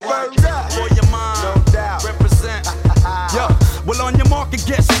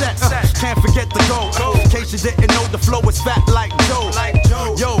she didn't know the flow is fat like Joe.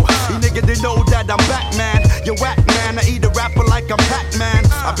 Yo, you niggas they know that I'm back, man. You whack, man. I eat a rapper like I'm Pac-Man.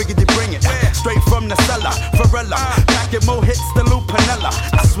 I figured they bring it straight from the cellar. Varela, packing more hits than Lou Panella.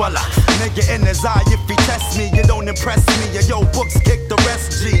 I swallow, nigga in his eye. If he test me, you don't impress me. Yo, books kick the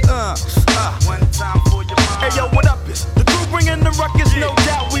rest, G. One time for your mind. Hey, yo, what up? Is the crew bringing the ruckus? No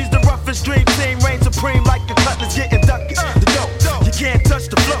doubt, we's the roughest dream team. Reign supreme like a cutlass getting duckers. The dope, you can't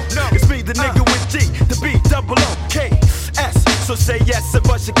touch the flow. It's me, the nigga with G, the B, double O, K, S. So say yes and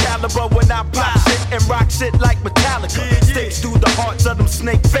bust your caliber when I pop shit and rock shit like Metallica. Sticks through the hearts of them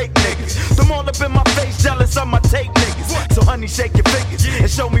snake fake niggas. Them all up in my face, jealous of my tape niggas. So honey, shake your fingers and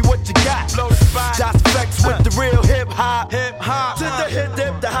show me what you got. Das effects with the real hip hop. To the hip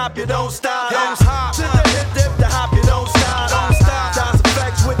dip, the hop you don't stop. To the hip dip, the hop you don't stop. Das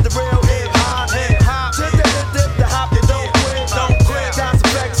effects with the real hip hop. To the hip dip, the hop you don't quit. Das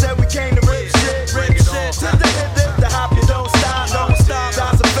effects said we came to rip shit. To the hip dip, the hop you don't stop.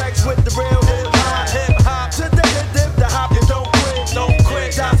 Das effects with the real hip hop. To the hip dip, the hop you don't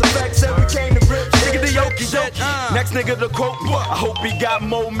quit. Das effects said we came to rip shit. Nigga the yoki shit. Next nigga to quote me. I hope he got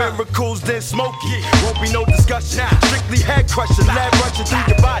more miracles than Smokey. Won't be no discussion. Strictly head crushing, lead rushing through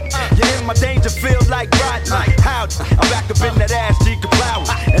your body. You're in my danger field like Rodney. Howdy, I'm back up in that ass G Kaplow.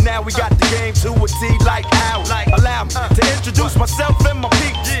 And now we got the game to a T like Owl. Allow me to introduce myself and my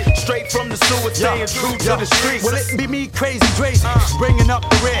peeps. Straight from the sewer, staying true to the streets. Well, it be me, crazy, bringing up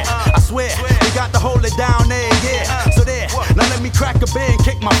the rear. I swear, we got to hold it down there, yeah. So there, now let me crack a beer and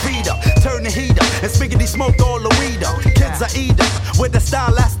kick my feet up. Turn the heat up and spiggity smoke all the weed up. Kids I eat up with the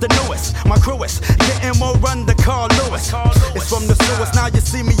style that's the newest. My crew is getting more run than Carl Lewis. It's from the sewers, now you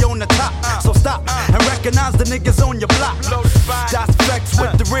see me on the top. So stop and recognize the niggas on your block. Das effects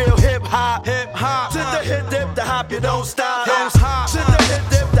with the real hip hop. To the hip dip, the hop you don't stop. To the hip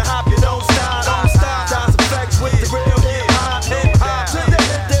dip, the hop you don't stop. Das effects with the real hip hop. To the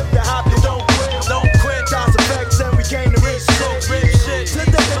hip dip, the hop you don't quit. Das effects and we came to rip shit. To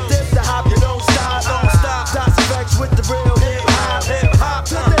the hip dip, the hop you don't stop. Das effects with the real hip hop.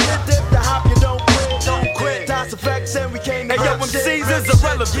 To the hip dip, the hop you don't quit. Das effects and we came to rip shit. Hey yo, MCs is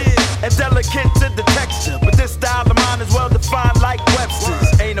irrelevant and delicate to the texture, but this style of mine is well defined like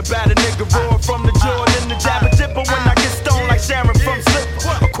Webster's. Ain't about a nigga roar from the Jordan, the jabber jipper when I get stoned like Sharon from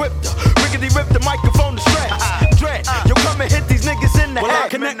Slipper. Equipped her, riggedy rip the microphone to shreds. Dread, yo come and hit these niggas in the head. I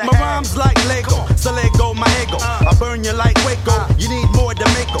connect my rhymes like Lego, so let go my ego. I burn you like Waco, you need more than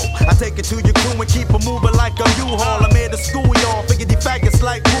Mako. I take it to your crew and keep it moving like a U-Haul. I'm here to school y'all, figgity faggots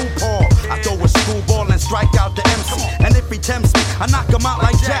like RuPaul. I throw a screwball and strike out the MC, and if he tempts me, I knock him out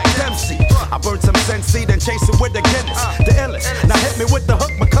like Jack Dempsey. I burn some Sensi, then chase it with the Guinness, the illest. Now hit me with the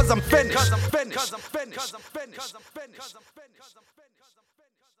hook because I'm finished.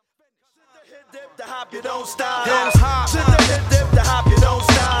 Dip the hop, you don't stop. To the hip dip, the hop, you don't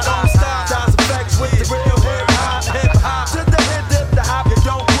stop. Das effects with